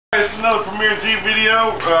It's another Premier Z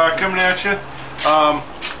video coming at you.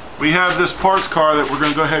 We have this parts car that we're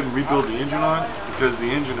going to go ahead and rebuild the engine on because the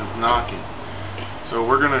engine is knocking. So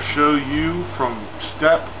we're going to show you from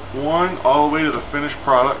step one all the way to the finished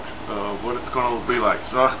product of what it's going to be like.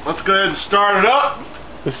 So let's go ahead and start it up.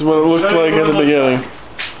 This is what it looks like at the beginning.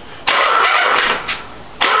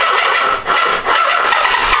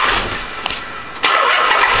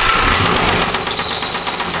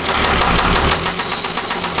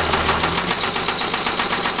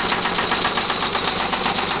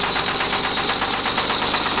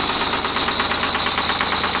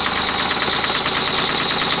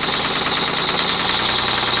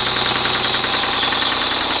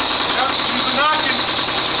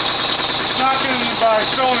 By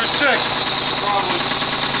cylinder 6, probably.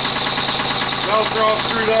 Belts are all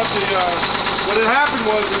screwed up. What had happened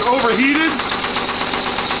was it overheated.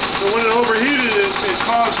 So when it overheated, it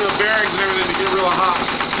caused the bearings and everything to get real hot.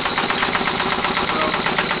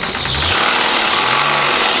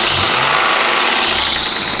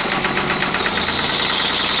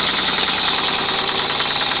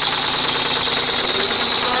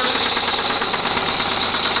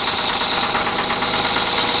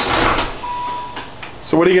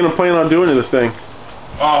 So what are you going to plan on doing to this thing?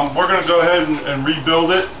 We're going to go ahead and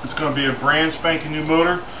rebuild it. It's going to be a brand spanking new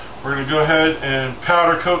motor. We're going to go ahead and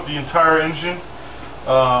powder coat the entire engine.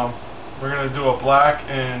 We're going to do a black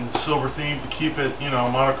and silver theme to keep it,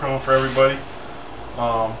 monochrome for everybody.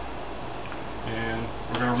 And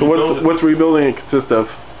we're going to rebuild it. What's rebuilding it consist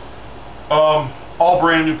of? All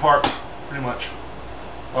brand new parts, pretty much.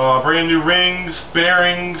 Brand new rings,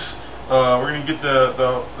 bearings. We're going to get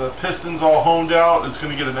the pistons all honed out. It's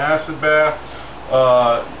going to get an acid bath,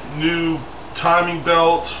 new timing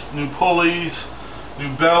belts, new pulleys,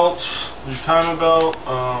 new belts, new timing belt.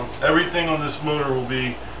 Everything on this motor will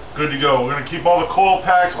be good to go. We're going to keep all the coil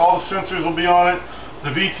packs, all the sensors will be on it. The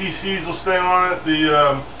VTCs will stay on it.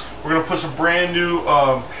 We're going to put some brand new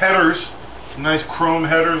headers, some nice chrome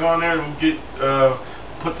headers on there. We'll get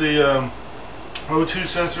put the O2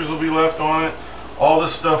 sensors will be left on it. All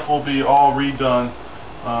this stuff will be all redone,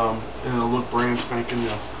 and it'll look brand spanking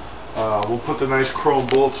new. We'll put the nice chrome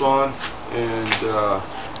bolts on, and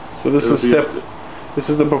so this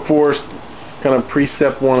is the before, kind of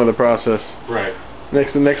pre-step one of the process. Right.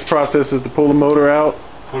 The next process is to pull the motor out,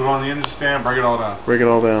 put it on the engine stand, break it all down. Break it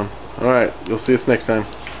all down. All right. You'll see us next time.